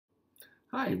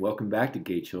Hi, and welcome back to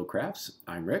Gage Crafts.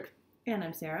 I'm Rick, And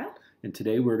I'm Sarah. and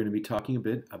today we're going to be talking a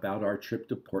bit about our trip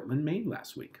to Portland, Maine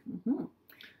last week.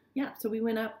 Yeah, so we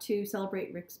went up to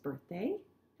celebrate Rick's birthday.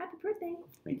 Happy birthday!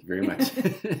 Thank you very much.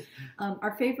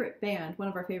 Our favorite band, one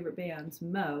of our favorite bands,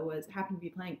 Mo, happened to be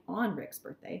playing on Rick's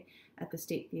birthday at the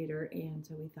State Theater, and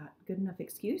so we thought, good enough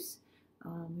excuse.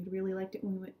 We really liked it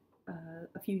when we went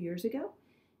a few years ago,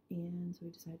 and so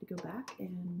we decided to go back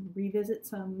and revisit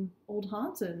some old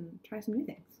haunts and try some new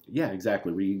things. Yeah,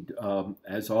 exactly. We,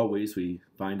 as always, we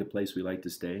find a place we like to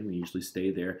stay, and we usually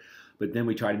stay there. But then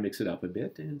we try to mix it up a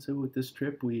bit, and so with this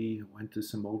trip, we went to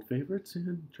some old favorites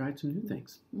and tried some new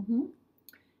things.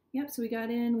 Yep, so we got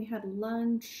in, we had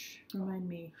lunch. Remind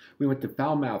me. We went to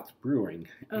Foulmouth Brewing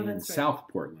in That's right. South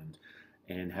Portland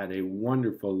and had a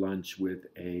wonderful lunch with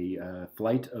a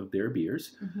flight of their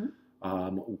beers,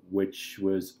 which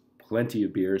was plenty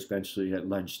of beer, especially at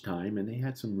lunchtime, and they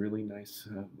had some really nice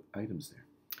items there.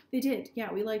 They did,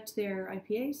 yeah. We liked their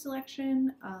IPA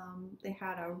selection. They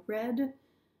had a red,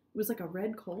 it was like a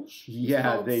red Kolsch.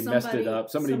 Yeah, they messed it up.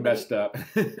 Somebody messed up.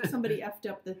 Somebody effed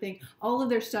up the thing. All of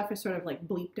their stuff is sort of like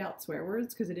bleeped out swear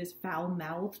words because it is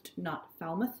foul-mouthed, not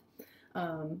Falmouth.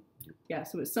 Yeah,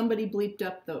 so it was somebody bleeped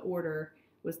up the order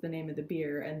was the name of the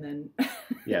beer, and then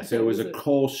yeah, so it was a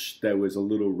Kolsch that was a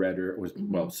little redder. It was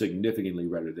well, significantly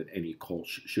redder than any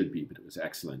Kolsch should be, but it was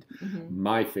excellent.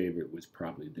 My favorite was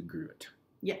probably the Gruit.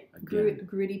 Yeah,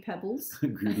 Gritty Pebbles.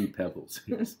 Gritty Pebbles.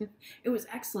 Yes. It was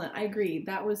excellent. I agree.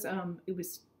 That was it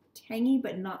was tangy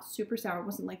but not super sour. It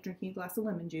wasn't like drinking a glass of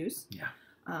lemon juice.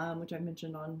 Yeah. Which I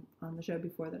mentioned on the show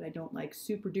before that I don't like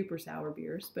super duper sour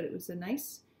beers, but it was a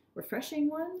nice, refreshing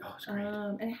one. Oh, it's great.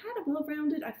 And it had a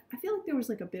well-rounded. I feel like there was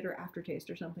like a bitter aftertaste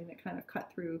or something that kind of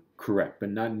cut through. Correct, but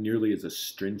not nearly as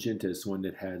astringent as one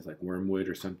that has like wormwood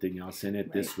or something else in it.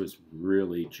 Right. This was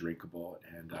really drinkable,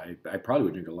 and I probably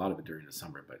would drink a lot of it during the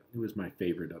summer, but it was my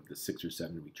favorite of the 6 or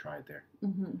 7 we tried there.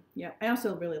 Yeah, I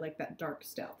also really liked that dark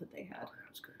stout that they had. Oh, that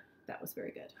was good. That was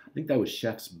very good. I think that was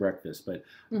Chef's Breakfast, but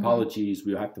apologies,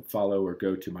 we'll have to follow or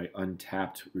go to my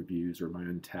Untapped reviews or my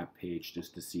Untapped page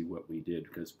just to see what we did,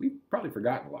 because we've probably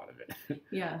forgotten a lot of it.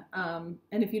 Yeah,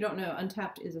 and if you don't know,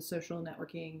 Untapped is a social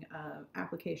networking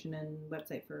application and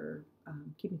website for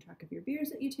keeping track of your beers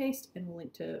that you taste, and we'll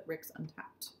link to Rick's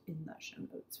Untapped in the show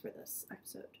notes for this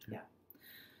episode. Yeah.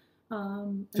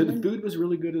 So the food was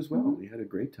really good as well. We had a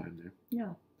great time there.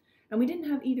 Yeah, and we didn't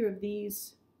have either of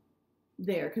these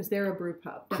there because they're a brew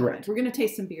pub. Correct. We're going to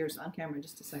taste some beers on camera in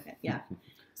just a second. Yeah.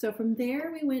 So from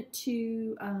there we went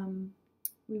to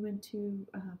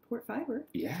Port Fiber.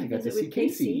 Yeah, I got to see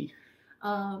Casey.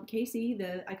 Casey,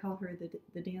 I call her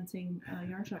the dancing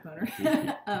yarn shop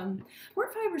owner.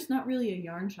 Port Fiber's not really a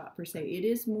yarn shop per se. It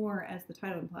is more, as the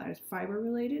title implies, fiber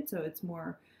related. So it's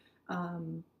more.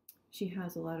 She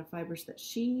has a lot of fibers that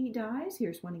she dyes.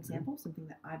 Here's one example, something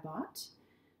that I bought.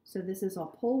 So this is a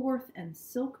Polworth and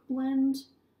silk blend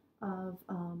of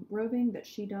roving that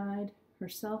she dyed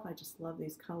herself. I just love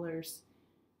these colors.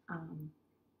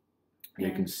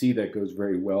 You can see that goes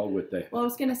very well with the. Well, I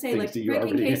was going to say, like,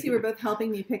 Rick and Casey were both helping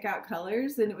me pick out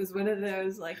colors, and it was one of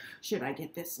those, like, should I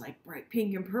get this, like, bright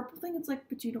pink and purple thing? It's like,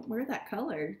 but you don't wear that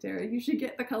color, Sarah. You should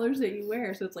get the colors that you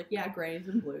wear. So it's like, yeah, grays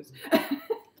and blues.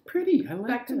 Pretty. I like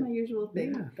Back that. to my usual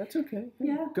thing. Yeah, that's okay.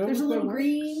 Yeah, there's a little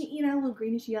green, a little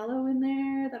greenish yellow in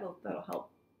there. That'll help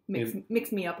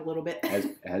mix me up a little bit.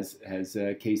 as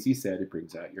Casey said, it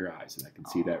brings out your eyes, and I can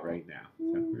see that right now.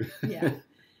 So. Yeah.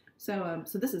 So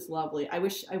this is lovely. I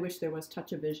wish there was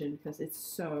Touch of Vision because it's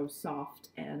so soft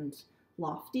and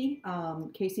lofty.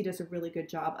 Casey does a really good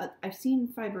job. I've seen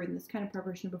fiber in this kind of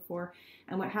preparation before,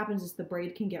 and what happens is the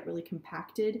braid can get really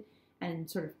compacted and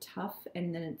sort of tough,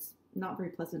 and then it's not very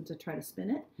pleasant to try to spin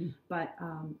it, but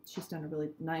she's done a really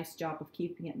nice job of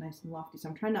keeping it nice and lofty. So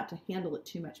I'm trying not to handle it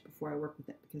too much before I work with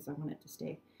it because I want it to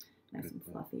stay nice and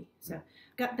fluffy. So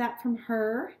got that from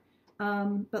her.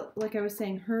 But like I was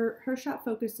saying, her shop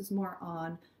focus is more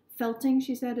on felting.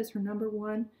 She said is her number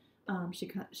one.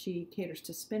 She caters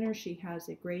to spinners. She has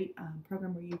a great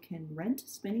program where you can rent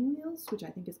spinning wheels, which I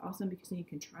think is awesome because then you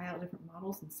can try out different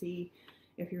models and see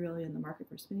if you're really in the market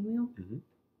for a spinning wheel.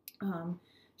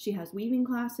 She has weaving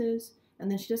classes, and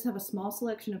then she does have a small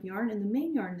selection of yarn, and the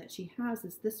main yarn that she has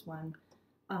is this one,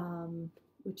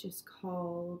 which is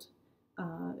called,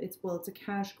 it's a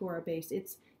Kashgora base.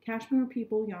 It's Cashmere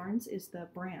People Yarns is the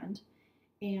brand,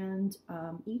 and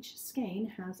each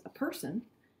skein has a person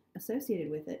associated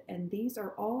with it, and these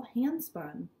are all hand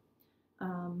spun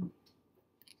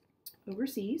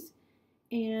overseas,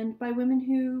 and by women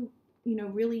who,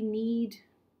 really need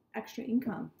extra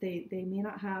income. They may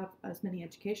not have as many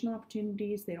educational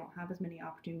opportunities. They don't have as many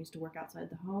opportunities to work outside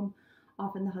the home.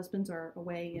 often the husbands are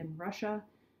away in Russia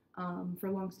for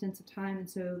long stints of time, and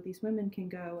so these women can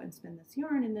go and spend this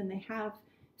yarn, and then they have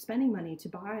spending money to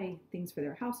buy things for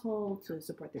their household, to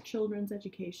support their children's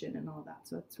education and all that.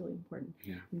 So it's really important.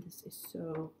 Yeah. And this is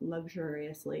so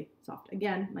luxuriously soft.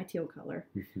 Again, my teal color,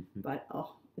 but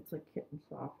oh, it's like kitten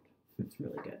soft. It's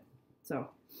really good. So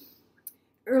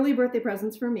early birthday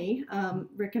presents for me.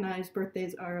 Rick and I's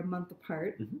birthdays are a month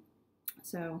apart.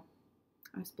 So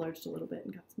I splurged a little bit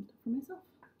and got some stuff for myself.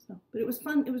 So, but it was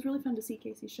fun. It was really fun to see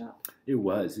Casey's shop. It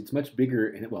was. It's much bigger,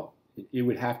 and it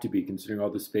would have to be considering all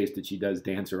the space that she does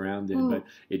dance around in. But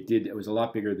it was a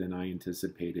lot bigger than I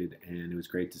anticipated, and it was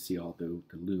great to see all the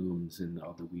looms and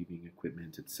all the weaving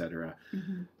equipment, etc.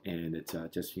 And it's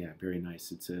just very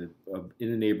nice. It's in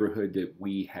a neighborhood that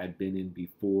we had been in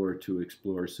before to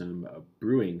explore some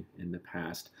brewing in the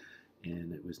past,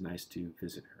 and it was nice to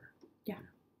visit her. Yeah.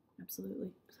 Absolutely.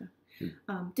 So,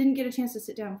 didn't get a chance to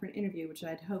sit down for an interview, which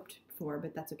I'd hoped for,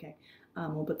 but that's okay.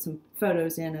 We'll put some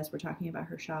photos in as we're talking about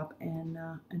her shop, and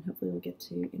hopefully we'll get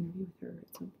to interview with her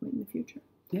at some point in the future.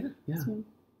 Yeah.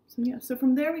 So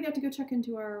from there we got to go check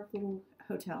into our little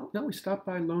hotel. No, we stopped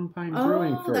by Lone Pine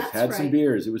Brewing first. Had some right.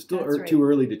 beers. It was still too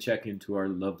early to check into our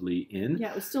lovely inn.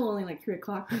 Yeah, it was still only like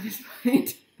 3:00 by this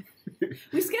point.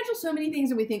 We schedule so many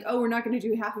things, and we think, we're not going to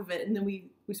do half of it, and then we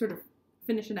sort of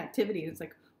finish an activity, and it's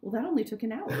like, well, that only took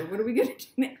an hour. What are we going to do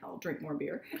now? I'll drink more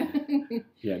beer.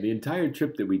 Yeah, the entire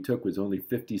trip that we took was only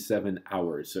 57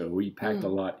 hours, so we packed a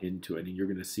lot into it. And you're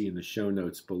going to see in the show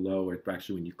notes below, or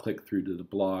actually when you click through to the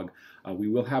blog, we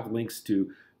will have links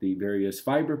to the various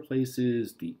fiber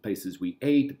places, the places we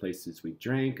ate, the places we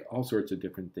drank, all sorts of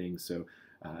different things. So,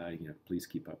 please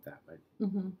keep up that way.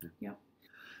 Yep.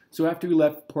 So after we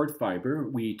left Port Fiber,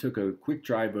 we took a quick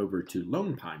drive over to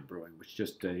Lone Pine Brewing, which is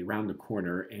just around the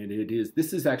corner. And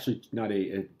this is actually not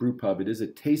a brew pub. It is a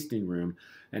tasting room.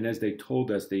 And as they told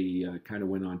us, they kind of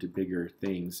went on to bigger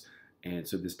things. And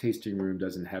so this tasting room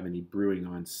doesn't have any brewing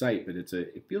on site, but it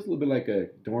feels a little bit like a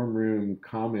dorm room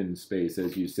common space,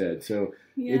 as you said. So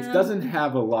it doesn't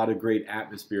have a lot of great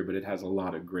atmosphere, but it has a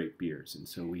lot of great beers. And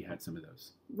so we had some of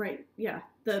those. Right. Yeah.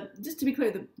 Just to be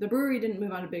clear, the brewery didn't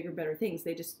move on to bigger, better things.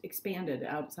 They just expanded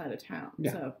outside of town.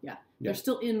 Yeah. So they're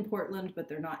still in Portland, but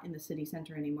they're not in the city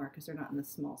center anymore because they're not in this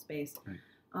small space. Right.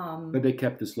 But they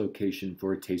kept this location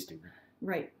for a tasting room.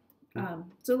 Right.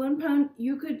 So Lone Pine,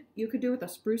 you could do with a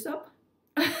spruce up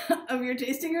of your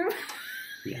tasting room.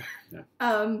 Yeah.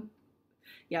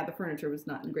 The furniture was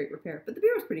not in great repair, but the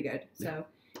beer was pretty good. So,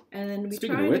 and then we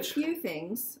tried a few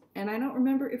things, and I don't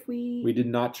remember if we did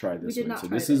not try this one. So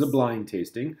this is a blind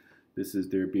tasting. This is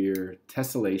their beer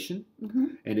Tessellation,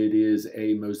 and it is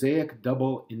a Mosaic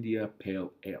Double India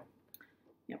Pale Ale.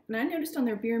 Yep. And I noticed on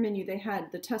their beer menu they had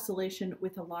the Tessellation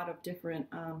with a lot of different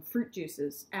fruit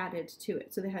juices added to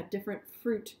it. So they had different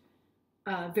fruit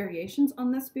variations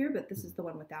on this beer, but this is the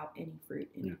one without any fruit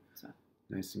in it. So.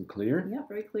 Nice and clear. Yeah,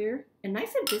 very clear. And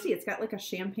nice and busy. It's got like a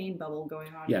champagne bubble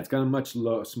going on. Yeah, it's got a much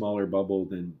smaller bubble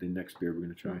than the next beer we're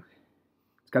going to try.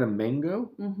 It's got a mango,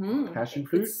 passion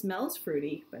fruit. It smells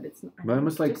fruity, but it's not.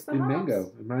 Almost like in mango.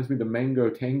 It reminds me of the Mango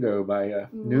Tango by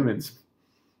Newman's.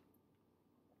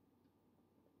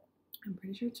 I'm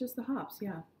pretty sure it's just the hops,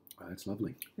 yeah. Oh, that's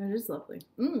lovely. That is lovely.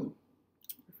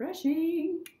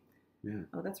 Refreshing. Yeah.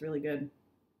 Oh, that's really good.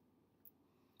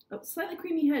 Oh, slightly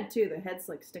creamy head, too. The head's,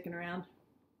 like, sticking around.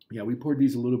 Yeah, we poured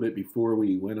these a little bit before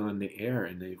we went on the air,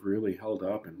 and they've really held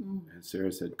up. And as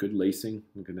Sarah said, good lacing.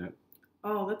 Look at that.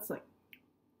 Oh,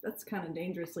 that's kind of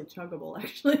dangerously chuggable,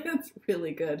 actually. That's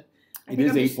really good. It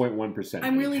is 8.1%.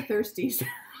 I'm really thirsty.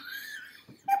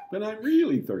 But I'm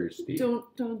really thirsty. Don't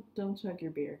chug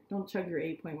your beer. Don't chug your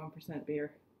 8.1%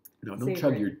 beer. No,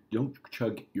 don't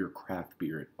chug your craft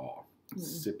beer at all.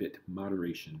 Sip it,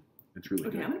 moderation. It's really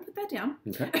good. Okay, I'm gonna put that down.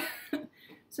 Okay.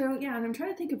 So and I'm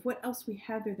trying to think of what else we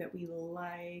had there that we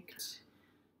liked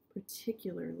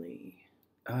particularly.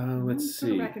 Let's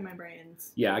see. Back in my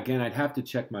brains. Yeah, again, I'd have to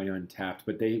check my Untapped,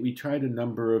 but we tried a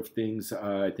number of things.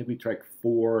 I think we tried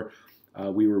 4.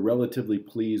 We were relatively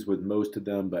pleased with most of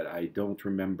them, but I don't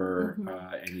remember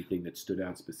anything that stood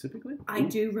out specifically. I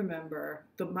do remember.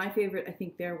 My favorite, I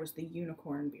think, there was the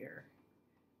unicorn beer.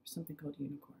 Something called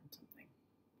unicorn something.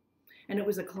 And it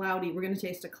was we're going to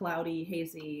taste a cloudy,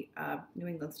 hazy New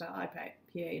England style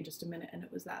IPA in just a minute, and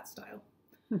it was that style.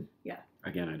 Yeah.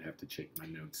 Again, I'd have to check my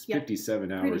notes. Yep.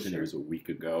 57 hours, and it was a week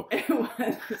ago. It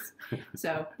was.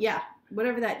 So, yeah,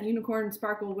 whatever that unicorn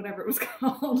sparkle, whatever it was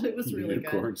called, it was really good.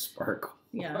 Unicorn sparkle.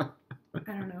 Yeah. I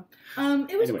don't know.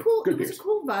 It was Anyway, cool. good It was beers. a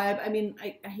cool vibe. I mean,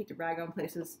 I hate to rag on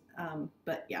places,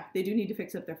 but yeah, they do need to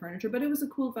fix up their furniture. But it was a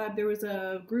cool vibe. There was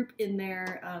a group in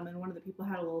there, and one of the people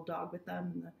had a little dog with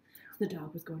them, and the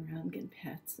dog was going around getting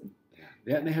pets. And,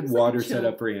 yeah, and they had it was water like a set chill.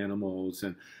 up for animals,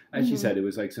 and as she said, it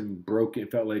was like some broken.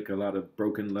 It felt like a lot of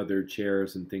broken leather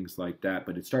chairs and things like that.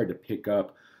 But it started to pick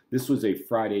up. This was a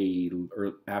Friday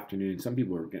afternoon. Some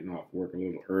people were getting off work a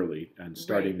little early and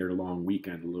starting Right. their long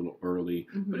weekend a little early.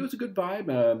 But it Mhm. was a good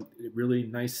vibe. Really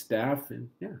nice staff, and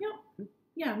yeah. Yep.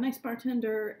 Yeah, nice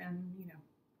bartender, and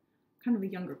kind of a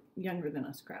younger than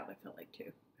us crowd. I felt like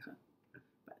too. So,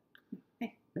 but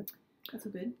hey, Yep. that's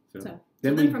all good. So So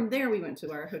then then we- from there we went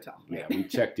to our hotel. Yeah, Right? we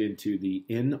checked into the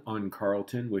Inn on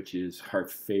Carlton, which is our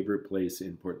favorite place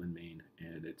in Portland, Maine,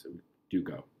 and it's do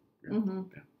go. Yeah. Mm-hmm.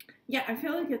 Yeah, I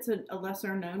feel like it's a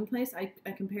lesser known place. I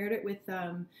compared it with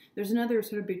there's another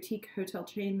sort of boutique hotel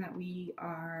chain that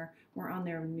we're on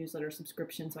their newsletter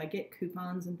subscription, so I get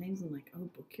coupons and things, and like, oh,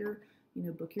 book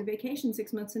your vacation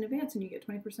 6 months in advance and you get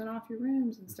 20% off your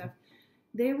rooms and stuff.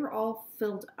 They were all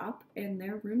filled up, and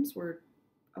their rooms were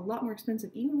a lot more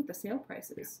expensive even with the sale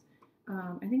prices.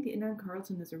 I think the Inn on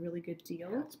Carlton is a really good deal.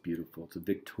 Yeah, it's beautiful. It's a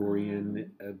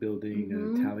Victorian building,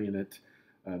 Mhm. Italianate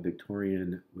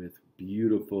Victorian with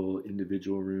beautiful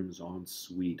individual rooms en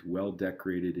suite, well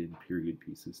decorated in period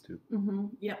pieces too. Mm-hmm.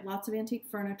 Yeah, lots of antique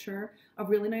furniture, a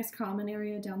really nice common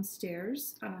area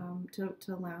downstairs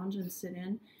to lounge and sit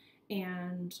in,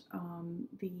 and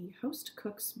the host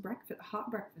cooks hot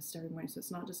breakfast every morning, so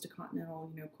it's not just a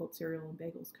continental, cold cereal and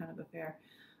bagels kind of affair.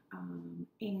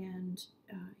 And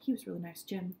he was really nice,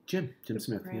 Jim Jim the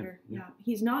Smith. proprietor. Yeah. Yeah,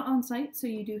 he's not on site, so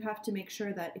you do have to make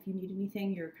sure that if you need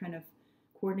anything, you're kind of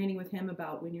coordinating with him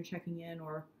about when you're checking in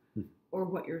or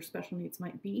what your special needs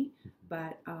might be.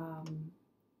 But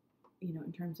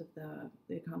in terms of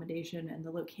the accommodation and the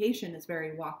location is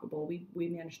very walkable. We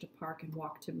managed to park and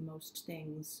walk to most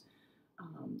things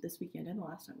this weekend and the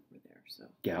last time we were there. So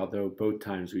Yeah, although both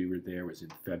times we were there was in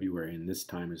February, and this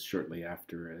time is shortly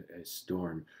after a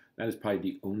storm. That is probably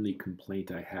the only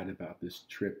complaint I had about this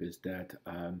trip, is that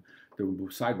the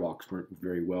sidewalks weren't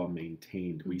very well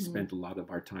maintained. We spent a lot of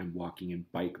our time walking in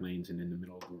bike lanes and in the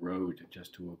middle of the road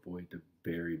just to avoid the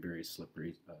very, very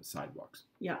slippery sidewalks.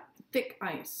 yeah, thick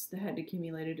ice that had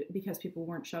accumulated because people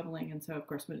weren't shoveling, and so of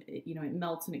course when it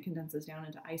melts and it condenses down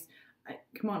into ice.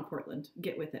 Come on, Portland,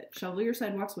 get with it. Shovel your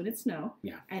sidewalks when it's snow,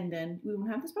 and then we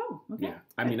won't have this problem. Okay. Yeah,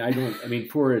 I mean,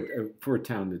 for a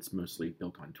town that's mostly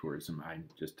built on tourism,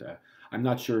 I'm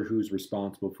not sure who's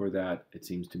responsible for that. It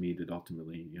seems to me that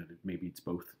ultimately, maybe it's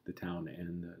both the town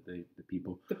and the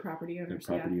people, the property owners.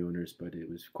 owners. But it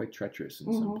was quite treacherous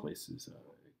in some places.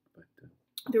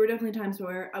 There were definitely times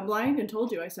where I even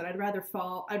told you, I said I'd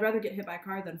rather get hit by a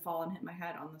car than fall and hit my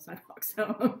head on the sidewalk.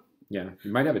 So. Yeah,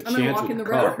 you might have a I'm gonna chance walk with in the the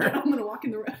car. road. I'm gonna walk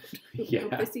in the road. Yeah.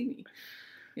 Hope they see me.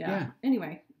 Yeah.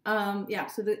 Anyway, so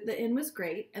the inn was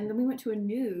great, and then we went to a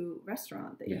new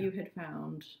restaurant that you had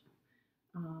found.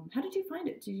 How did you find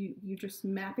it? Did you just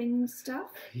mapping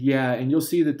stuff? Yeah, and you'll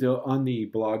see that on the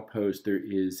blog post there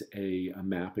is a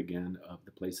map again of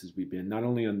the places we've been, not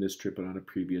only on this trip but on a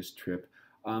previous trip.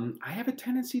 I have a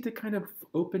tendency to kind of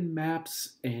open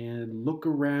maps and look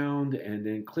around and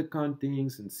then click on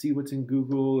things and see what's in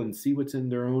Google and see what's in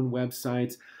their own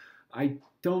websites. I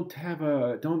don't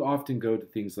often go to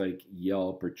things like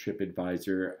Yelp or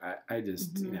TripAdvisor. I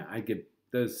just, I get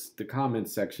the comment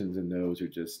sections in those are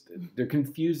just, they're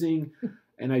confusing.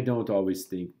 And I don't always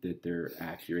think that they're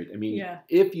accurate. I mean,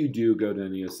 if you do go to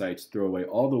any of the sites, throw away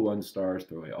all the 1 stars,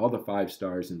 throw away all the 5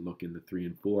 stars, and look in the 3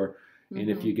 and 4. And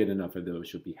if you get enough of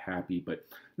those, you'll be happy. But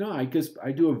no, I guess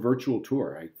I do a virtual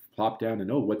tour. I plop down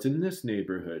and, what's in this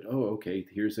neighborhood? Oh, okay,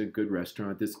 here's a good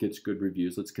restaurant. This gets good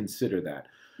reviews. Let's consider that.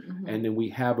 And then we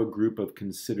have a group of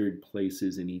considered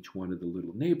places in each one of the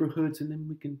little neighborhoods, and then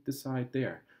we can decide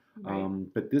there.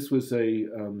 Right. But this was a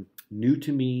new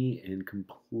to me and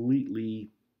completely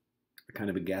kind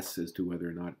of a guess as to whether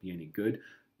or not it'd be any good.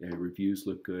 The reviews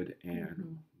look good,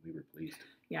 and we were pleased.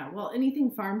 Yeah, well,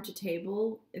 anything farm to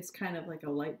table is kind of like a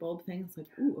light bulb thing. It's like,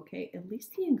 ooh, okay, at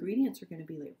least the ingredients are going to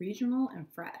be like regional and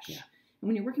fresh. Yeah. And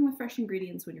when you're working with fresh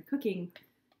ingredients, when you're cooking,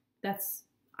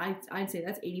 I'd say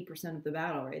that's 80% of the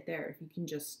battle right there. If you can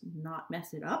just not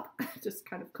mess it up, just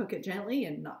kind of cook it gently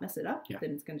and not mess it up,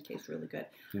 then it's going to taste really good.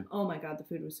 Yeah. Oh my God, the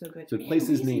food was so good. So the place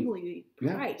is named,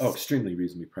 priced. Extremely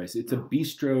reasonably priced. It's a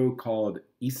bistro called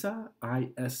Isa,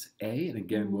 I-S-A, and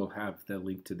again, we'll have the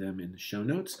link to them in the show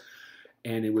notes.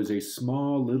 And it was a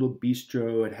small little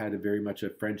bistro. It had very much a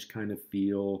French kind of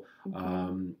feel.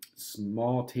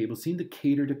 Small table, seemed to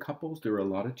cater to couples. There were a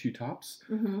lot of two tops.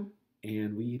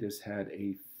 And we just had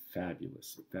a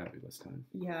fabulous, fabulous time.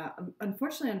 Yeah,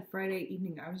 unfortunately on Friday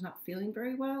evening I was not feeling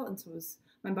very well, and so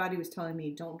my body was telling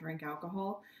me don't drink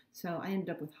alcohol. So I ended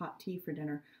up with hot tea for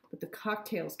dinner, but the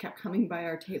cocktails kept coming by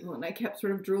our table, and I kept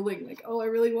sort of drooling like, oh, I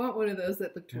really want one of those.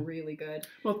 That looked really good.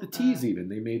 Well, the teas even,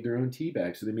 they made their own tea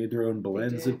bags, so they made their own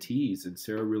blends of teas, and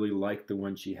Sarah really liked the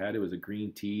one she had. It was a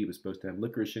green tea. It was supposed to have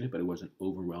licorice in it, but it wasn't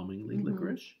overwhelmingly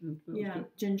licorice. Yeah,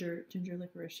 ginger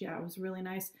licorice. Yeah, it was really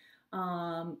nice.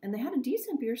 And they had a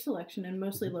decent beer selection and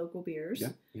mostly local beers.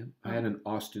 Yeah. I had an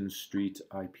Austin Street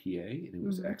IPA, and it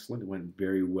was excellent. It went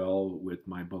very well with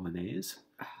my bolognese.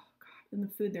 Oh, God. And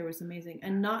the food there was amazing.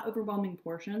 And not overwhelming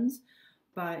portions,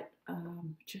 but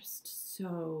just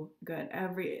so good.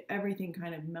 Everything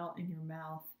kind of melt in your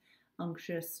mouth.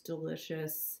 Unctuous,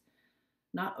 delicious.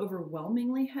 Not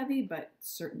overwhelmingly heavy, but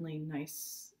certainly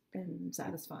nice and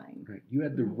satisfying. Right. You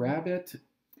had the rabbit.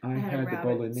 I had the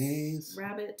bolognese.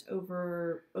 Rabbit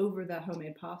over the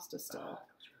homemade pasta still. Oh, that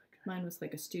was really good. Mine was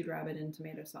like a stewed rabbit in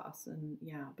tomato sauce, and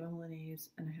bolognese,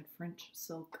 and I had French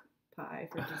silk pie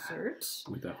for dessert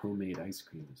with a homemade ice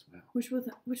cream as well,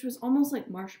 which was almost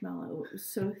like marshmallow. It was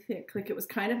so thick, like it was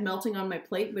kind of melting on my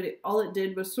plate, but all it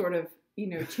did was sort of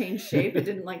change shape. It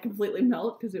didn't like completely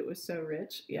melt because it was so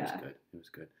rich. Yeah, it was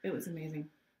good. It was amazing.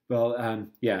 Well, and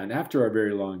after our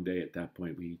very long day at that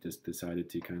point, we just decided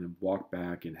to kind of walk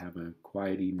back and have a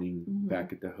quiet evening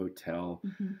back at the hotel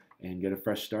and get a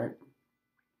fresh start.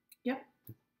 Yep.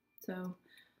 So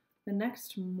the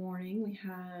next morning we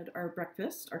had our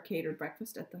catered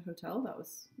breakfast at the hotel. That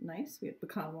was nice. We had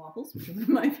pecan waffles, which are one of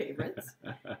my favorites.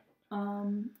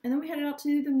 And then we headed out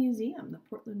to the museum, the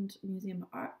Portland Museum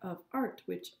of Art,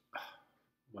 which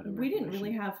we didn't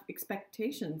really have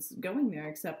expectations going there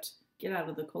except get out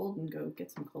of the cold and go get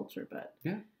some culture, but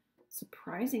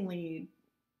surprisingly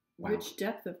rich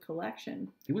depth of collection.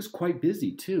 It was quite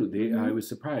busy too. I was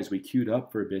surprised. We queued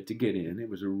up for a bit to get in. It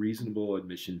was a reasonable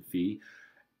admission fee,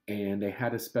 and they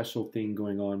had a special thing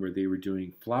going on where they were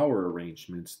doing flower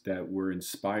arrangements that were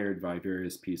inspired by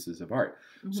various pieces of art.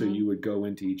 So you would go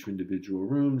into each individual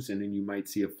rooms, and then you might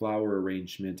see a flower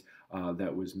arrangement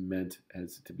that was meant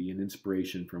as to be an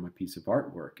inspiration from a piece of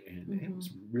artwork, and it was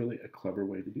really a clever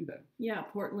way to do that. Yeah,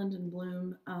 Portland in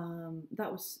Bloom.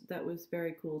 That was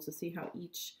very cool to see how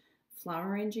each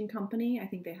flower arranging company, I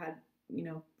think they had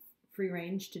free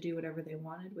range to do whatever they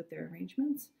wanted with their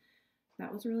arrangements.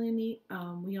 That was really neat.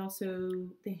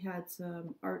 They had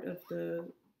some art of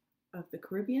the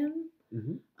Caribbean,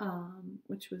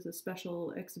 which was a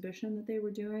special exhibition that they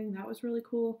were doing. That was really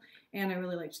cool, and I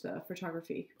really liked the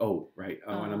photography. Oh, right.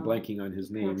 And I'm blanking on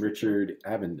his name, Richard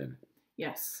Avenden.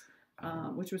 Yes,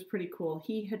 which was pretty cool.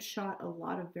 He had shot a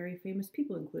lot of very famous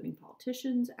people, including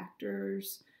politicians,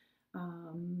 actors,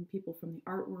 people from the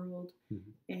art world,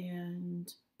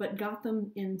 but got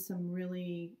them in some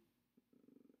really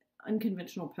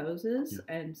unconventional poses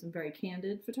and some very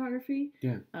candid photography,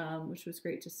 which was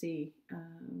great to see.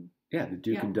 The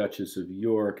Duke and Duchess of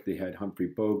York. They had Humphrey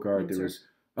Bogart. Windsor.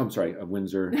 Of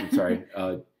Windsor. I'm sorry,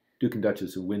 Duke and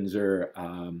Duchess of Windsor.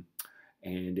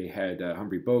 And they had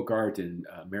Humphrey Bogart and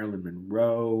Marilyn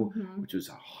Monroe, which was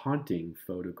a haunting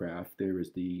photograph. There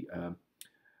was the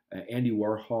Andy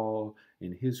Warhol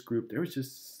and his group. There was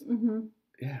just a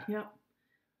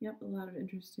lot of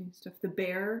interesting stuff. The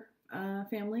Bear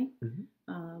family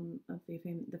of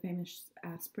the famous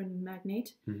aspirin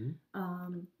magnate.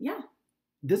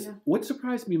 What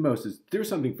surprised me most is there was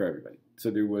something for everybody. So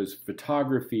there was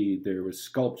photography, there was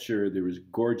sculpture, there was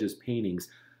gorgeous paintings,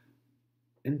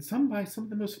 and some by some of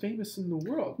the most famous in the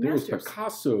world. There was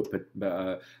Picasso,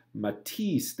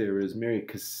 Matisse, there was Mary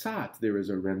Cassatt, there was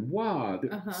a Renoir.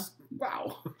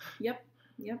 Wow. Yep.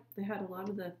 They had a lot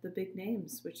of the big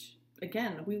names, which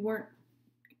again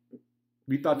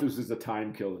we thought this was a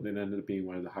time kill, and it ended up being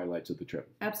one of the highlights of the trip.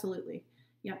 Absolutely.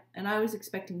 Yeah. And I was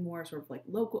expecting more sort of like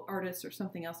local artists or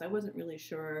something else. I wasn't really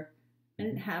sure. I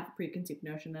didn't have a preconceived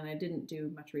notion, and I didn't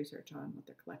do much research on what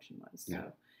their collection was.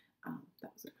 So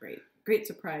that was a great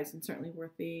surprise, and certainly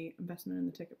worth the investment in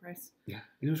the ticket price. Yeah.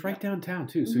 And it was right downtown,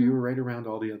 too. So you were right around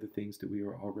all the other things that we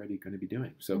were already going to be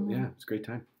doing. So, it was a great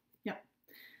time. Yeah.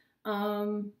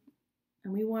 And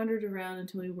we wandered around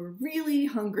until we were really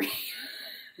hungry.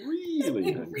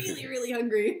 really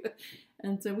hungry.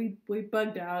 And so we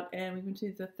bugged out, and we went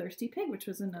to the Thirsty Pig, which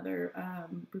was another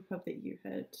brew pub that you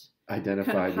had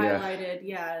identified, kind of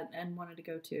highlighted, and wanted to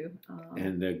go to.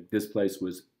 And this place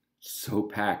was so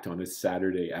packed on a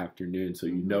Saturday afternoon, so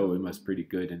it must be pretty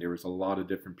good. And there was a lot of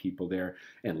different people there,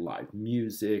 and live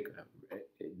music.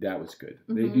 That was good.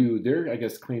 They do their, I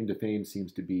guess, claim to fame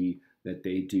seems to be that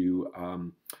they do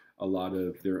a lot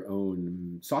of their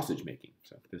own sausage making.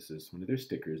 So this is one of their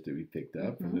stickers that we picked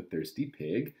up from the Thirsty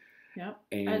Pig. Yep.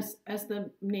 And as the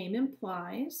name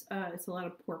implies, it's a lot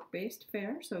of pork-based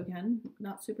fare. So again,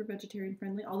 not super vegetarian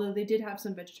friendly, although they did have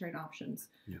some vegetarian options.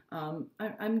 Yeah.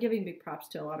 I'm giving big props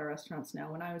to a lot of restaurants now.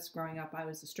 When I was growing up, I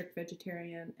was a strict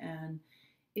vegetarian, and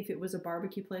if it was a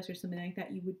barbecue place or something like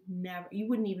that, you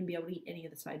wouldn't even be able to eat any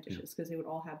of the side dishes because they would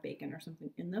all have bacon or something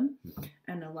in them.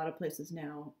 And a lot of places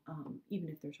now, even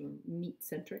if there's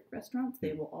meat-centric restaurants,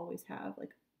 they will always have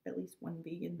like at least one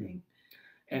vegan thing.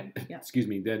 And excuse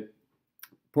me, that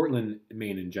Portland,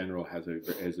 Maine in general has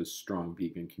a strong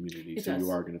vegan community, so you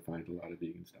are going to find a lot of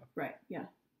vegan stuff. Right. Yeah.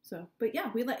 So, but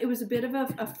yeah, it was a bit of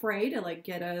a fray to like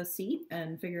get a seat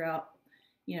and figure out,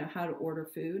 how to order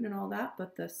food and all that.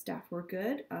 But the staff were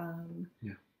good.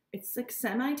 It's like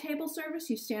semi-table service.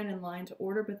 You stand in line to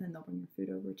order, but then they'll bring your food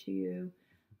over to you.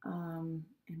 And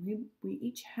we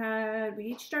each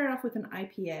started off with an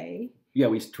IPA. Yeah,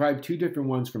 we tried 2 different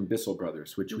ones from Bissell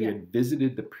Brothers, which we had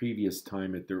visited the previous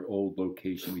time at their old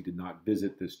location. We did not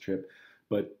visit this trip,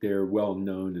 but they're well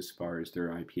known as far as their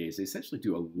IPAs. They essentially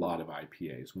do a lot of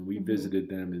IPAs. When we visited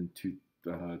them in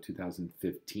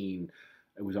 2015,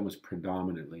 it was almost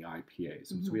predominantly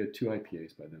IPAs. And so we had 2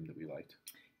 IPAs by them that we liked.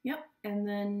 Yep. And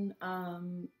then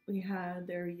we had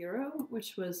their Euro,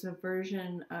 which was a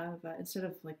version of, instead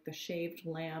of like the shaved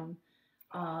lamb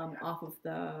off of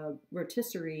the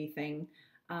rotisserie thing,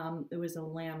 it was a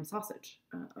lamb sausage,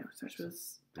 which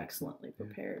was excellently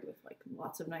prepared with like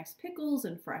lots of nice pickles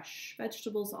and fresh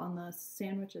vegetables on the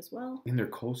sandwich as well. And their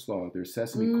coleslaw, their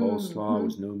sesame coleslaw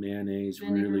was no mayonnaise,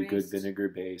 really good vinegar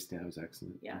based. That was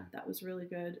excellent. Yeah, that was really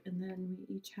good. And then we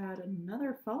each had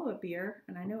another follow-up beer,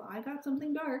 and I know I got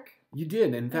something dark. You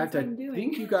did. In fact, I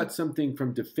think you got something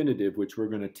from Definitive, which we're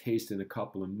going to taste in a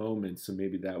couple of moments, so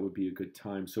maybe that would be a good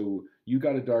time. So you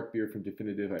got a dark beer from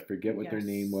Definitive. I forget what their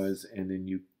name was, and then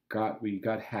we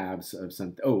got halves of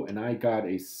something. Oh, and I got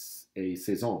a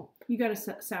saison. You got a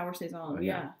sour saison. Oh,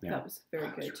 yeah. That was very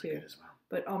good too. Good as well.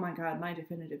 But oh my God, my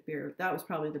Definitive beer, that was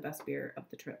probably the best beer of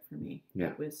the trip for me. Yeah.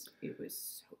 It was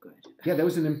so good. Yeah, that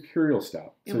was an imperial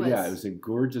stout. It was a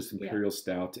gorgeous imperial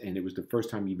stout, and it was the first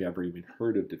time you've ever even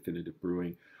heard of Definitive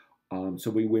Brewing. So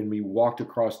when we walked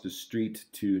across the street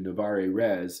to Novare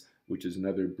Res, which is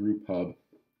another brew pub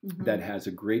that has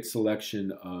a great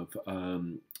selection of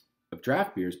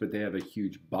draft beers, but they have a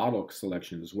huge bottle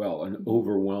selection as well, an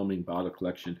overwhelming bottle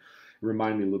collection. It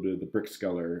reminded me a little bit of the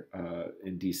Brickskeller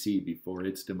in DC before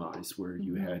its demise, where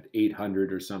you had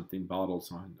 800 or something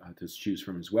bottles on to choose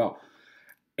from as well.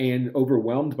 And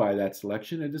overwhelmed by that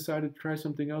selection, I decided to try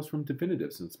something else from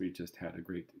Definitive, since we just had a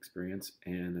great experience.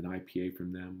 And an IPA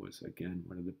from them was, again,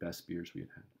 one of the best beers we had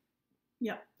had.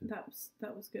 Yeah, that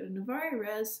was good. And Novare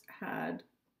Res had...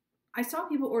 I saw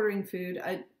people ordering food.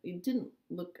 It didn't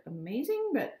look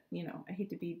amazing, but, I hate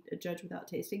to be a judge without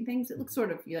tasting things. It looked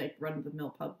sort of like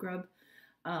run-of-the-mill pub grub.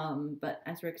 But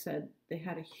as Rick said, they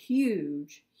had a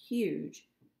huge, huge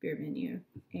beer menu.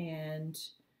 And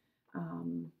I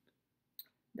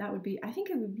think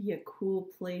it would be a cool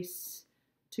place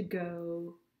to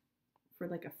go for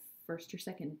like a first or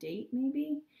second date,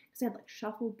 maybe. Because they had like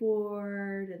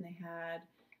shuffleboard, and they had...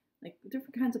 like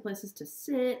different kinds of places to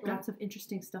sit, lots of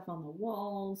interesting stuff on the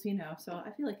walls, so I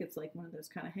feel like it's like one of those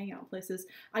kind of hangout places.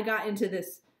 I got into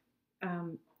this,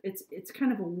 it's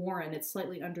kind of a warren, it's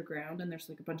slightly underground, and there's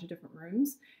like a bunch of different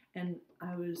rooms, and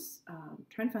I was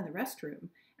trying to find the restroom,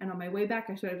 and on my way back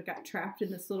I sort of got trapped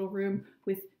in this little room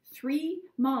with 3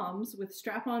 moms with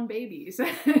strap-on babies.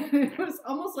 It was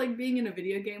almost like being in a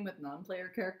video game with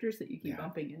non-player characters that you keep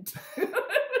bumping into.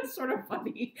 It's sort of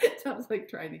funny. So I was like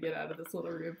trying to get out of this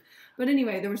little room. But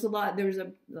anyway, there was a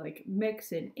like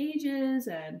mix in ages,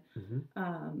 and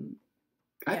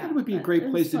I thought it would be a great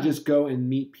place to just go and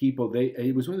meet people.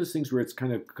 It was one of those things where it's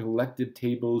kind of collective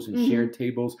tables and shared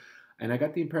tables. And I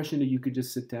got the impression that you could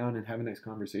just sit down and have a nice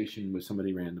conversation with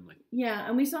somebody randomly. Yeah,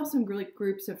 and we saw some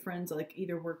groups of friends, like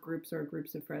either work groups or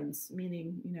groups of friends,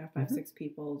 meaning, 5, 6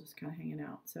 people just kind of hanging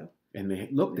out. So. And they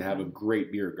looked to have a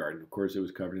great beer garden. Of course, it was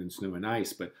covered in snow and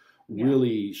ice, but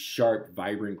really sharp,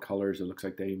 vibrant colors. It looks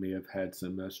like they may have had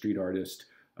some street artist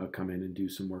come in and do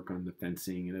some work on the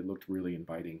fencing, and it looked really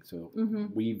inviting. So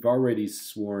we've already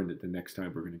sworn that the next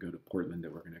time we're going to go to Portland,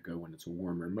 that we're going to go when it's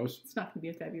warmer. It's not going to be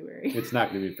in February. It's not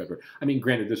going to be in February. I mean,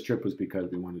 granted, this trip was because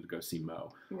we wanted to go see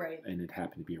Mo. Right. And it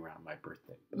happened to be around my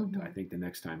birthday. But I think the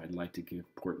next time I'd like to give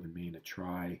Portland, Maine a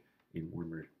try in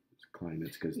warmer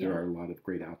climates, because there are a lot of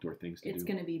great outdoor things to do. It's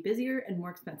going to be busier and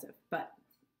more expensive, but,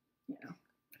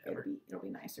 it'll be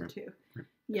nicer too. Right.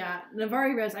 Yeah,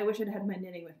 Navari Res. I wish I'd had my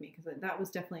knitting with me because that was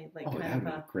definitely like kind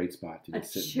of a great spot to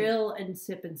just sit chill and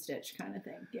sip and stitch kind of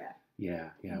thing. Yeah.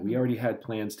 Yeah. We already had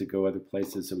plans to go other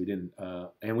places, so we didn't.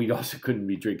 And we also couldn't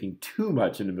be drinking too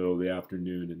much in the middle of the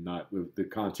afternoon, and not with the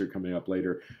concert coming up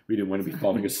later. We didn't want to be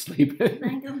falling asleep. I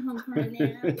go home for a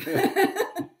nap.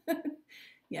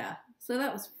 Yeah. So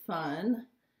that was fun.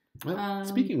 Well,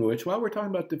 speaking of which, while we're talking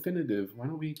about Definitive, why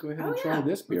don't we go ahead and try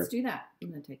this beer? Let's do that. I'm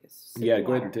going to take a sip Yeah, of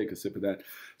go ahead and take a sip of that.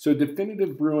 So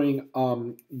Definitive Brewing,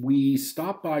 we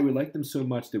stopped by. We liked them so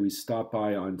much that we stopped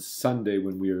by on Sunday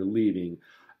when we were leaving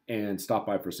and stopped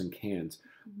by for some cans.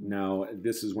 Mm-hmm. Now,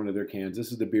 this is one of their cans.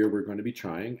 This is the beer we're going to be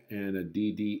trying, and a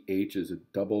DDH is a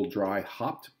double dry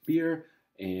hopped beer,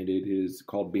 and it is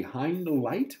called Behind the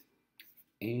Light,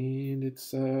 and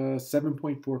it's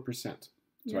 7.4%.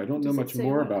 So I don't know much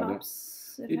more about it.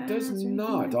 It does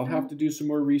not. I'll have to do some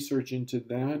more research into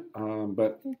that.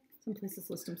 But some places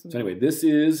list them. So anyway, this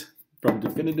is from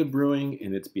Definitive Brewing,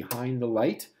 and it's Behind the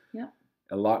Light. Yep.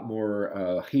 A lot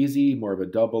more hazy, more of a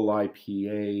double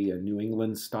IPA, a New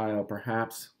England style,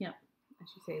 perhaps. Yeah, I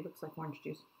should say it looks like orange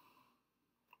juice.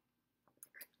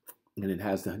 And it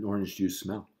has the orange juice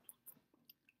smell.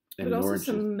 And but also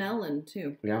some melon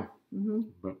too. Yeah. Mm-hmm.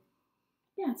 But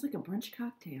yeah, it's like a brunch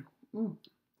cocktail. Mm.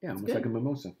 Yeah, almost like a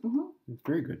mimosa. Mm-hmm. It's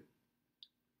very good.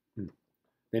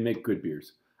 They make good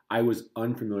beers. I was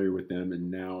unfamiliar with them, and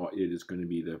now it is going to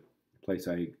be the place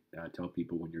I tell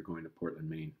people when you're going to Portland,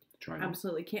 Maine, to try them.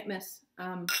 Absolutely, can't miss.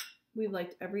 We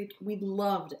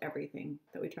loved everything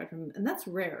that we tried from them, and that's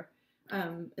rare.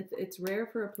 It's rare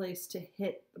for a place to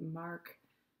hit the mark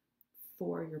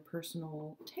for your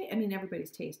personal taste. I mean, everybody's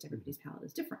palate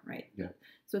is different, right? Yeah.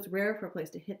 So it's rare for a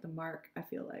place to hit the mark, I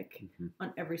feel like,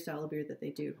 on every style of beer that they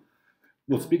do.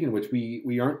 Well, speaking of which, we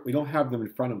don't have them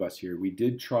in front of us here. We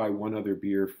did try one other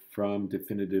beer from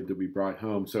Definitive that we brought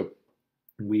home. So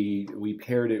we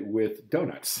paired it with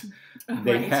donuts. Oh,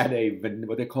 they had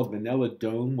what they called Vanilla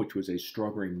Dome, which was a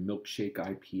strawberry milkshake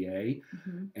IPA.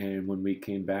 Mm-hmm. And when we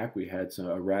came back, we had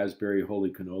a raspberry holy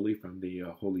cannoli from the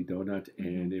Holy Donut,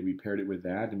 and we paired it with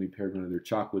that. And we paired one of their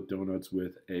chocolate donuts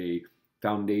with a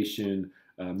Foundation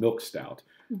milk stout.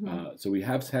 Mm-hmm. So we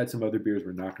have had some other beers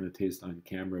we're not going to taste on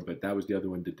camera, but that was the other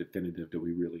one, the Definitive, that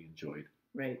we really enjoyed.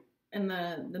 Right. And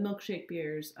the milkshake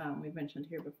beers we've mentioned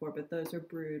here before, but those are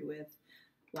brewed with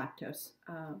lactose.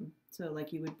 So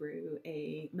like you would brew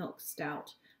a milk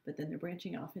stout, but then they're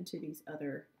branching off into these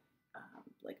other,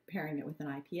 like pairing it with an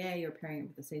IPA or pairing it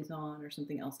with a Saison or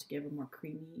something else to give a more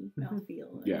creamy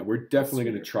mouthfeel. Yeah, we're definitely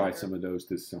going to try some of those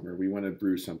this summer. We want to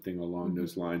brew something along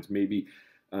those lines. Maybe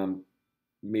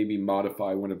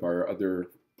modify one of our other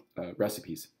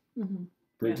recipes. Mm-hmm.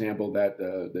 For example, that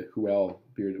the Huel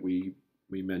beer that we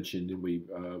mentioned and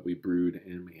we brewed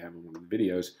and we have in one of the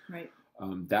videos. Right.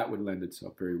 That would lend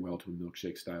itself very well to a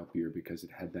milkshake style beer because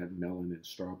it had that melon and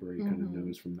strawberry kind of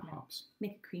nose from the hops.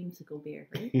 Make a creamsicle beer,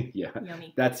 right? Yeah.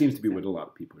 Yummy. That seems to be what a lot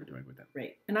of people are doing with that.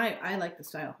 Right. And I like the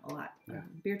style a lot. Yeah.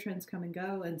 Beer trends come and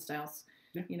go, and styles,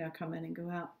 come in and go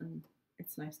out. And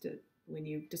it's nice to, when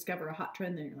you discover a hot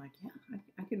trend, then you're like, yeah,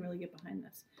 I can really get behind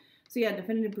this. So yeah,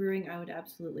 Definitive Brewing, I would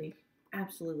absolutely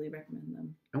recommend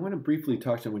them. I want to briefly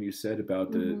touch on what you said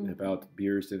about about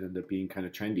beers that end up being kind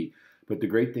of trendy. But the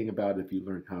great thing about it, if you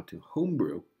learn how to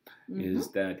homebrew, is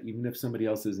that even if somebody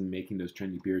else isn't making those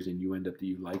trendy beers and you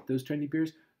like those trendy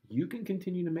beers, you can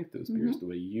continue to make those beers the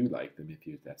way you like them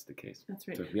if that's the case. That's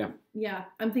right. So, yeah. Yeah,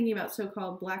 I'm thinking about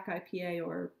so-called black IPA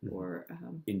or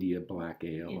India Black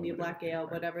Ale. Black Ale,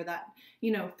 whatever that.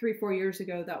 3-4 years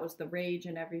ago, that was the rage,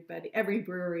 and every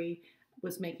brewery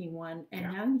was making one,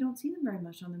 and now you don't see them very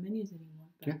much on the menus anymore.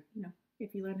 But,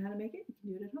 if you learn how to make it, you can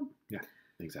do it at home. Yeah,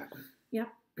 exactly. Yeah.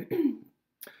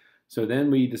 So then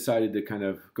we decided to kind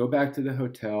of go back to the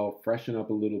hotel, freshen up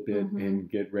a little bit, and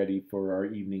get ready for our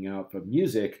evening out of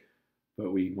music.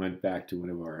 But we went back to one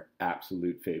of our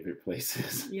absolute favorite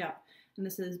places. Yeah, and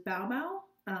this is Bao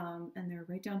Bao, and they're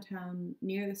right downtown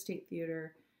near the State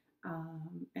Theater.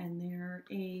 And they're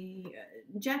a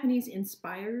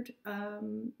Japanese-inspired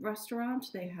restaurant.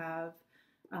 They have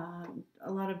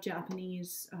a lot of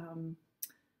Japanese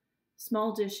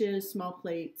small dishes, small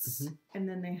plates, and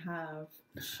then they have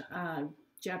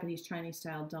Japanese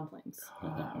Chinese-style dumplings,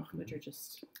 which are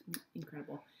just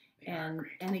incredible. And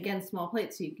again, small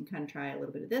plates, so you can kind of try a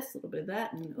little bit of this, a little bit of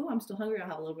that, and I'm still hungry, I'll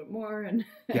have a little bit more. And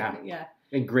yeah.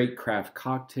 And great craft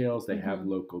cocktails. They have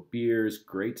local beers,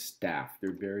 great staff.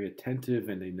 They're very attentive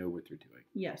and they know what they're doing.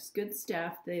 Yes, good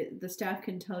staff. The staff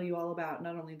can tell you all about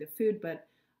not only the food, but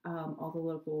all the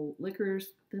local liquors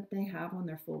that they have on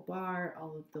their full bar,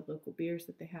 all of the local beers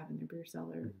that they have in their beer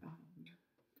cellar.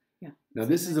 Yeah. Now,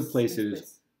 this is a place nice that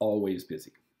is always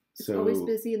busy. It's always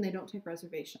busy, and they don't take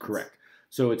reservations. Correct.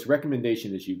 So its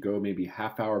recommendation is you go maybe a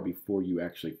half hour before you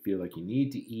actually feel like you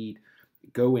need to eat.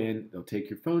 Go in, they'll take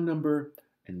your phone number,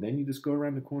 and then you just go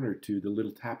around the corner to the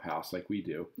little tap house like we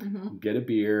do. Get a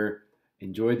beer,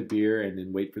 enjoy the beer, and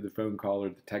then wait for the phone call or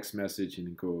the text message, and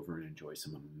then go over and enjoy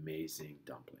some amazing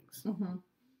dumplings.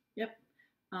 Yep.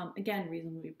 Again,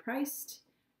 reasonably priced.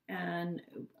 And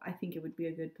I think it would be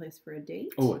a good place for a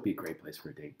date. Oh, it'd be a great place for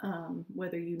a date.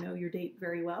 Whether you know your date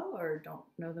very well or don't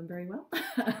know them very well.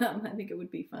 I think it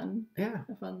would be fun. Yeah.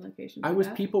 A fun location. I was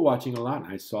people watching a lot,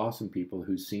 and I saw some people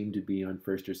who seemed to be on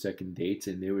first or second dates,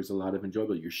 and there was a lot of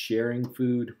enjoyable. You're sharing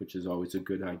food, which is always a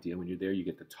good idea when you're there. You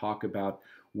get to talk about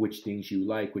which things you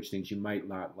like, which things you might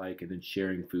not like, and then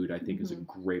sharing food, I think, is a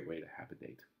great way to have a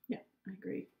date. Yeah, I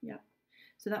agree. Yeah.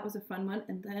 So that was a fun one.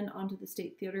 And then on to the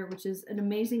State Theater, which is an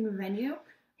amazing venue.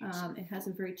 It has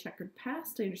a very checkered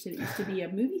past. I understand it used to be a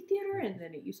movie theater, and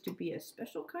then it used to be a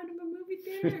special kind of a movie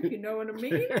theater, if you know what I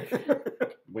mean.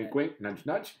 Wink, wink, nudge,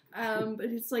 nudge. But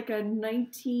it's like a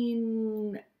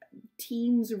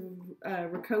 19-teens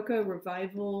Rococo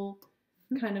revival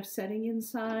kind of setting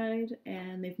inside,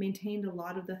 and they've maintained a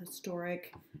lot of the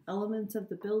historic elements of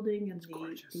the building and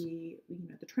the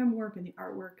trim work and the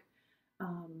artwork.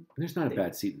 There's not a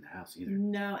bad seat in the house either.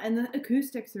 No, and the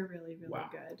acoustics are really, really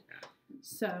good. Yeah.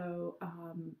 So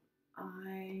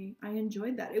I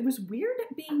enjoyed that. It was weird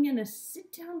being in a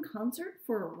sit-down concert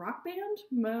for a rock band.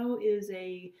 Mo is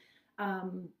a what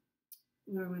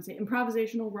do I want to say?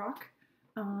 Improvisational rock,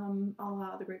 a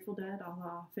la the Grateful Dead, a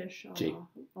la Fish,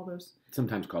 all those.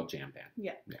 Sometimes called jam band.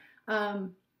 Yeah.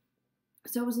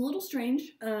 So it was a little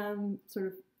strange, sort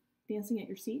of dancing at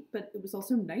your seat, but it was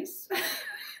also nice.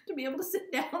 To be able to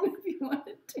sit down if you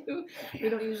wanted to. Yeah. We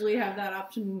don't usually have that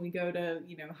option when we go to,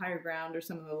 higher ground or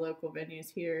some of the local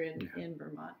venues here in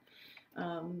Vermont.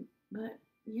 But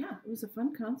yeah, it was a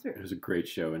fun concert. It was a great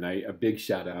show, and a big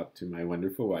shout out to my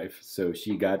wonderful wife. So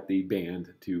she got the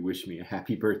band to wish me a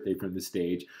happy birthday from the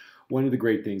stage. One of the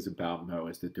great things about Mo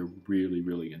is that they're really,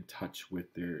 really in touch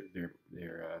with their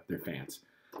fans.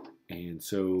 And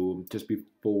so just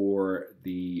before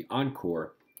the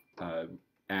encore,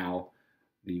 Al,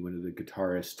 one of the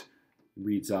guitarists,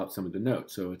 reads out some of the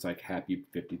notes. So it's like, happy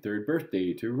 53rd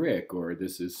birthday to Rick, or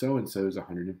this is so-and-so's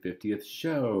 150th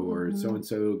show, or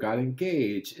so-and-so got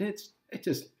engaged. And it's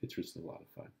just a lot of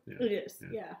fun. Yeah. It is,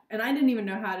 yeah. And I didn't even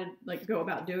know how to go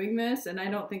about doing this. And I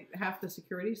don't think half the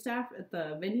security staff at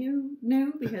the venue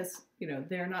knew, because,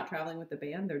 they're not traveling with the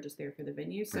band. They're just there for the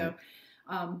venue. So, right.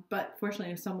 But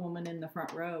fortunately, some woman in the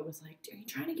front row was like, "Are you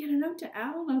trying to get a note to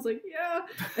Al?" And I was like, "Yeah."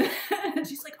 And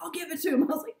she's like, "I'll give it to him." I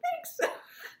was like, "Thanks."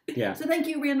 Yeah. So thank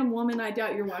you, random woman. I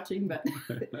doubt you're watching, but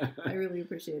I really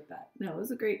appreciate that. No, it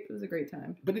was a great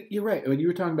time. But you're right. When you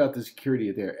were talking about the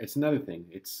security there, it's another thing.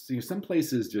 It's some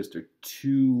places just are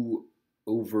too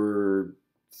over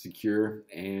secure,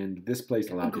 and this place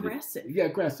allowed aggressive.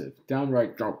 Aggressive.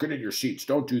 Downright, don't get in your seats,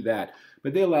 don't do that.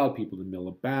 But they allowed people to mill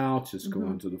about, just go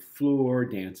onto the floor,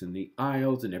 dance in the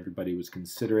aisles, and everybody was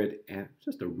considerate, and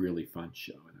just a really fun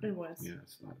show. It was. Yeah,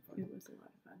 it's a lot of fun. It was a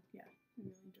lot of fun. Yeah, I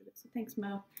really enjoyed it. So thanks,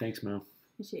 Mo. Thanks, Mo.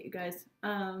 Appreciate you guys.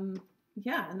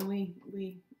 Yeah, and then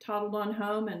we toddled on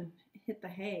home and hit the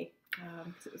hay.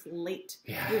 Because it was late.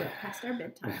 Yeah. We were past our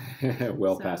bedtime.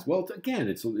 Past. Well,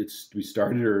 again, we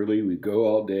started early. We go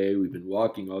all day. We've been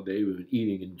walking all day. We've been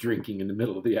eating and drinking in the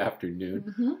middle of the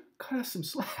afternoon. Cut us some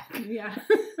slack. Yeah,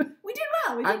 we did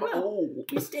well. I'm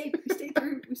old. We stayed through the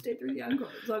encore.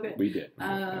 It was all good. We did.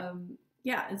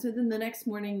 Yeah, and so then the next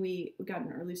morning we got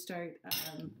an early start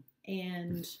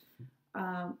and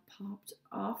popped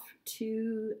off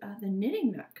to the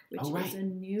Knitting Nook, which is a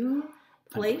new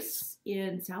place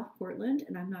in South Portland,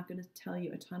 and I'm not going to tell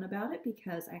you a ton about it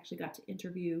because I actually got to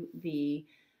interview the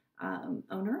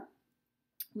owner,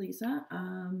 Lisa,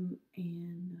 and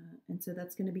so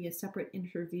that's going to be a separate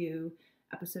interview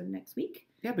episode next week.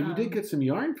 Yeah, but you did get some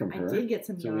yarn from her. I did get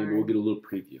some yarn. So maybe we'll get a little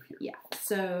preview here. Yeah.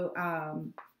 So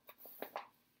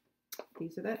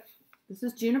this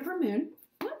is Juniper Moon.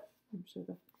 I'm sure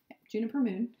Juniper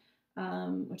Moon,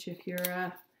 which if you're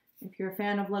a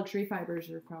fan of luxury fibers,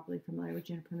 you're probably familiar with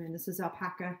Juniper Moon. This is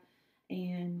alpaca,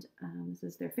 and this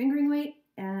is their fingering weight.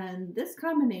 And this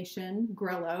combination,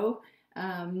 Grello,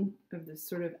 of this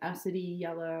sort of acidy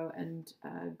yellow and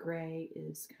gray,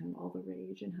 is kind of all the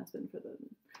rage and has been for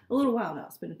a little while now.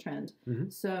 It's been a trend.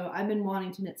 So I've been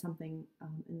wanting to knit something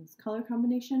in this color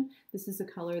combination. This is a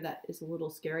color that is a little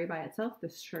scary by itself,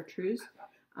 this chartreuse.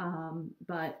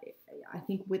 But I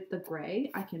think with the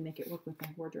gray, I can make it work with my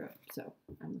wardrobe. So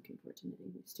I'm looking forward to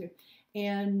knitting these two.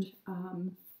 And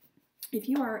if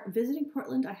you are visiting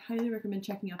Portland, I highly recommend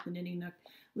checking out the Knitting Nook.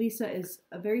 Lisa is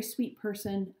a very sweet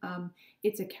person.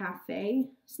 It's a cafe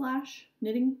 /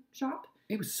 knitting shop.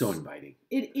 It was so inviting.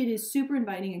 It is super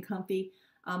inviting and comfy.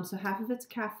 So half of it's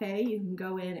cafe. You can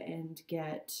go in and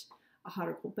get a hot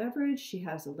or cold beverage. She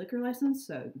has a liquor license,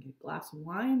 so you can get a glass of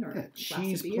wine or a glass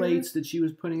cheese of beer. plates that she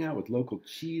was putting out with local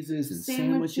cheeses and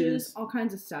sandwiches. All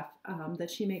kinds of stuff that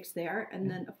she makes there. And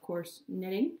then, of course,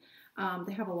 knitting.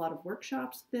 They have a lot of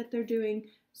workshops that they're doing.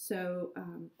 So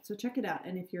check it out.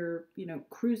 And if you're,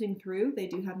 cruising through, they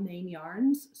do have Maine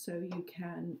yarns, so you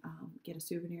can get a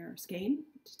souvenir or skein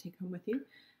to take home with you.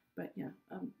 But yeah,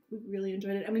 we really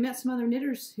enjoyed it. And we met some other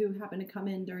knitters who happened to come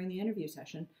in during the interview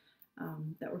session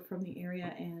that were from the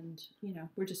area, and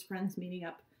we're just friends meeting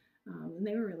up. And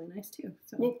they were really nice too.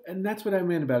 So. Well, and that's what I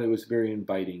meant about it. Was very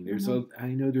inviting. There's I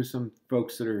know there's some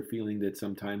folks that are feeling that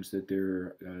sometimes that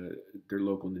their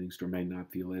local knitting store might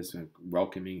not feel as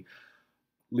welcoming.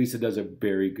 Lisa does a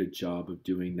very good job of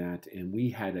doing that, and we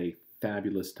had a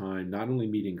fabulous time. Not only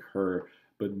meeting her,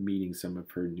 but meeting some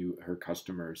of her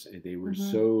customers. And they were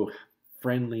so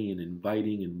friendly and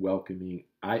inviting and welcoming.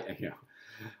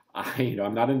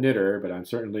 I'm not a knitter, but I'm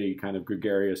certainly kind of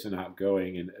gregarious and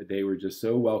outgoing, and they were just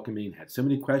so welcoming, had so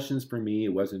many questions for me.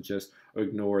 It wasn't just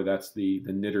ignore, that's the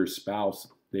knitter's spouse.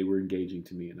 They were engaging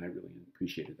to me, and I really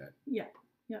appreciated that. Yeah.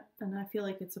 And I feel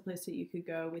like it's a place that you could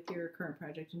go with your current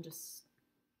project and just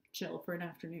chill for an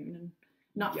afternoon and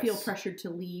not feel pressured to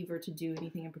leave or to do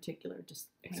anything in particular. Just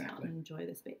hang out and enjoy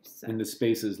the space. So. And the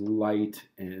space is light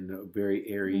and very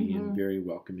airy and very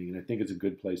welcoming. And I think it's a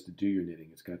good place to do your knitting.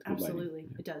 It's got good lighting. Absolutely.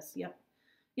 It does. Yep.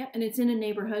 And it's in a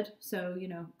neighborhood. So,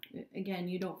 again,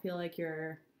 you don't feel like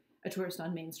you're a tourist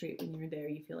on Main Street when you're there.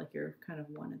 You feel like you're kind of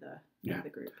one of the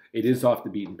group. It is off the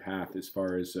beaten path as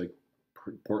far as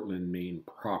Portland, Maine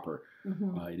proper.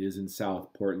 It is in South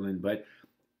Portland, but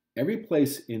every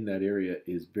place in that area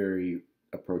is very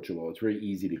approachable. It's very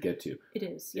easy to get to. It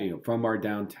is. Yeah. From our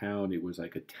downtown, it was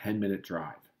like a 10-minute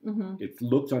drive. It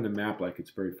looks on the map like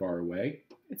it's very far away.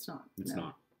 It's not. It's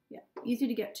not. Yeah, easy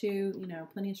to get to.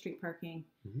 Plenty of street parking.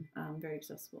 Very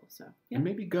accessible. So and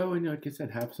maybe go and, like I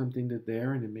said, have something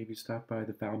there, and then maybe stop by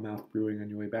the Foul Mouth Brewing on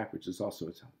your way back, which is also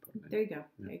a South Portland. There you go.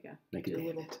 There you go. Make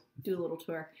do a little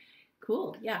tour.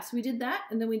 Cool. Yeah. So we did that,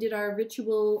 and then we did our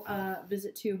ritual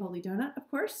visit to Holy Donut, of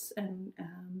course, and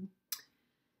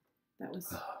that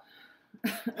was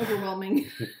overwhelming,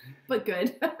 but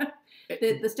good.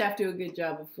 The staff do a good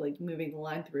job of moving the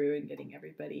line through and getting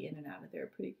everybody in and out of there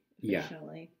pretty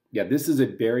efficiently. Yeah, this is a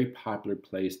very popular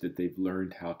place that they've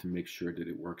learned how to make sure that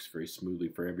it works very smoothly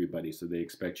for everybody. So they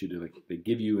expect you to they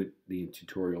give you the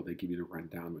tutorial, they give you the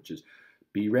rundown, which is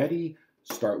be ready,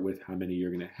 start with how many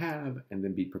you're going to have, and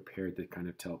then be prepared to kind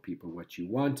of tell people what you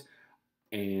want.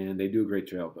 And they do a great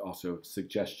job also of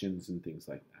suggestions and things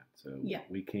like that. So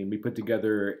we put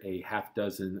together a half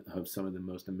dozen of some of the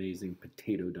most amazing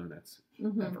potato donuts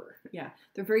ever. Yeah,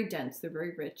 they're very dense. They're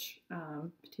very rich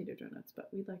potato donuts, but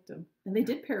we liked them. And they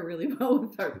did pair really well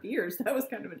with our beers. That was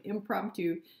kind of an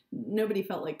impromptu. Nobody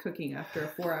felt like cooking after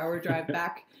a 4-hour drive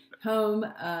back home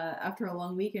after a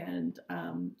long weekend.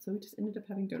 So we just ended up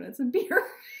having donuts and beer.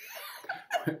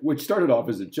 Which started off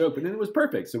as a joke, but then it was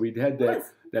perfect. So we had that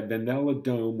Vanilla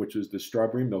Dome, which was the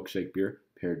strawberry milkshake beer,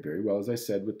 paired very well, as I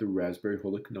said, with the raspberry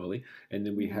holy cannoli. And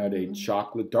then we had a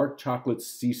dark chocolate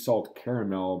sea salt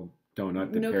caramel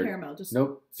donut. No caramel, just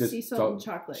sea salt and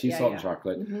chocolate. Sea salt and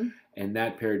chocolate. And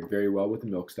that paired very well with the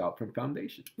milk stout from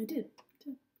Foundation. It did.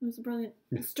 It was a brilliant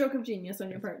stroke of genius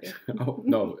on your part. Oh,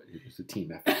 no, it was a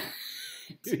team effort.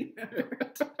 Team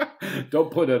effort.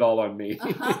 Don't put it all on me.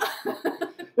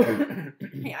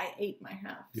 Hey, I ate my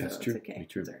half. That's so true.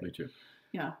 It's okay. Me too.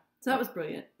 Yeah. So that was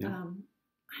brilliant. Yeah.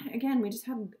 Again, we just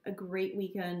had a great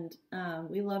weekend.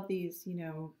 We love these,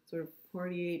 sort of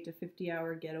 48 to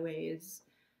 50-hour getaways.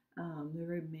 They're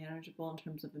very manageable in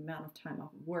terms of the amount of time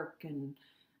off of work and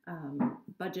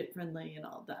budget friendly and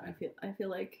all of that. I feel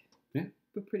like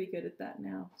we're pretty good at that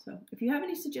now. So if you have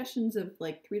any suggestions of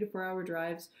 3 to 4 hour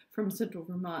drives from Central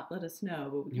Vermont, let us know.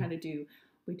 But we kind of do.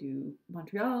 We do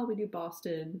Montreal. We do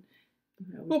Boston.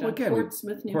 We've done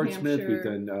Portsmouth, New Hampshire. We've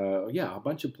done a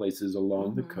bunch of places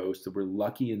along the coast that we're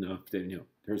lucky enough that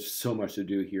there's so much to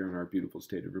do here in our beautiful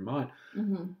state of Vermont,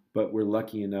 but we're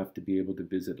lucky enough to be able to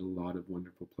visit a lot of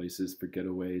wonderful places for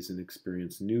getaways and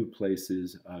experience new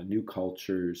places, new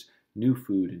cultures, new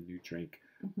food, and new drink.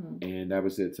 And that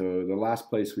was it. So the last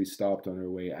place we stopped on our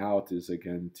way out is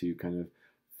again to kind of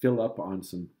fill up on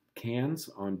some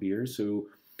cans on beer. So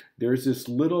there's this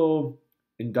little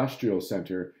industrial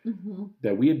center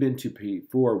that we had been to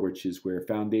before, which is where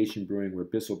Foundation Brewing, where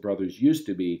Bissell Brothers used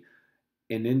to be.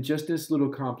 And in just this little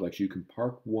complex, you can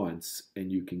park once,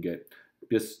 and you can get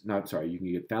you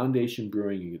can get Foundation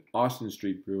Brewing, you can get Austin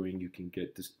Street Brewing, you can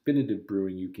get Definitive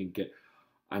Brewing, you can get,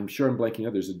 I'm sure I'm blanking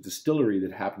out, there's a distillery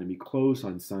that happened to be closed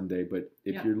on Sunday, but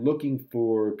if you're looking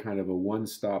for kind of a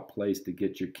one-stop place to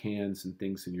get your cans and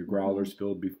things and your growlers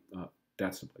filled,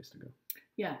 that's the place to go.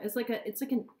 Yeah, it's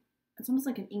almost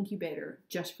like an incubator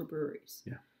just for breweries.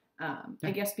 Yeah.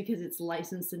 I guess because it's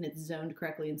licensed and it's zoned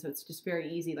correctly, and so it's just very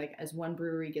easy. Like as one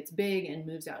brewery gets big and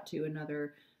moves out to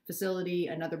another facility,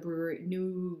 another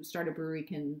new startup brewery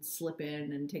can slip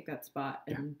in and take that spot.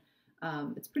 And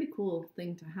it's a pretty cool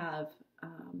thing to have,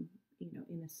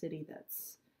 in a city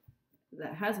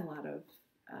that has a lot of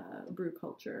brew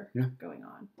culture going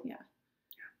on. Yeah.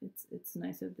 It's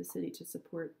nice of the city to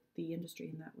support the industry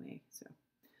in that way. So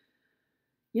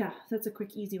yeah, that's a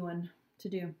quick, easy one to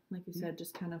do. Like you said,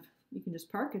 just kind of, you can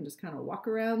just park and just kind of walk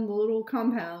around the little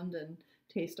compound and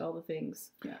taste all the things.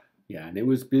 Yeah. Yeah, and it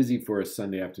was busy for a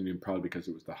Sunday afternoon, probably because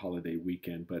it was the holiday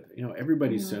weekend. But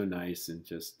everybody's so nice, and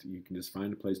you can just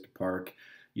find a place to park.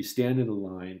 You stand in the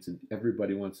lines, and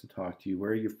everybody wants to talk to you.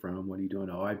 Where are you from? What are you doing?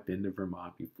 Oh, I've been to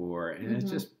Vermont before, and it's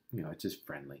just it's just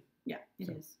friendly. Yeah, it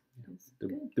is.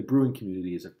 The brewing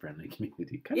community is a friendly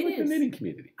community, kind of like the knitting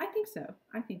community. I think so,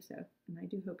 and I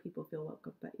do hope people feel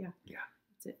welcome. But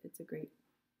it's a great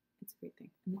thing,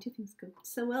 and the two things go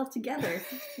so well together.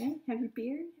 Have your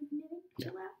beer, have your knitting,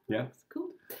 chill out. Yeah,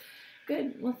 cool.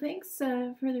 Good. Well, thanks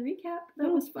for the recap. That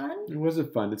was fun. It was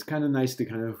fun. It's kind of nice to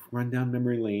kind of run down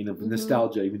memory lane of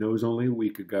nostalgia, even though it was only a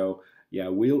week ago. Yeah,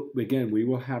 we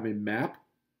will have a map.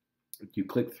 If you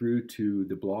click through to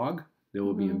the blog, there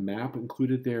will be a map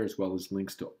included there, as well as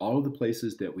links to all of the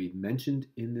places that we've mentioned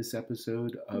in this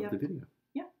episode of the video.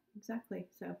 Yeah, exactly.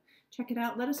 So check it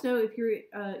out. Let us know if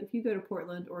you go to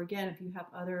Portland, or again, if you have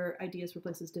other ideas for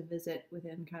places to visit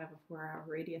within kind of a 4-hour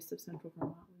radius of Central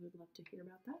Vermont. We would love to hear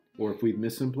about that. Or if we've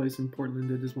missed some place in Portland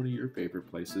that is one of your favorite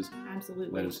places,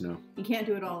 absolutely, let us know. You can't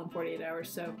do it all in 48 hours,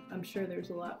 so I'm sure there's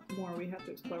a lot more we have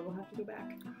to explore. We'll have to go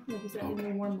back. Like you said, in the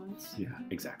warm months. Yeah,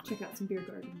 exactly. Check out some beer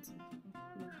gardens.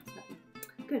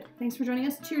 Good. Thanks for joining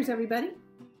us. Cheers, everybody.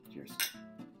 Cheers.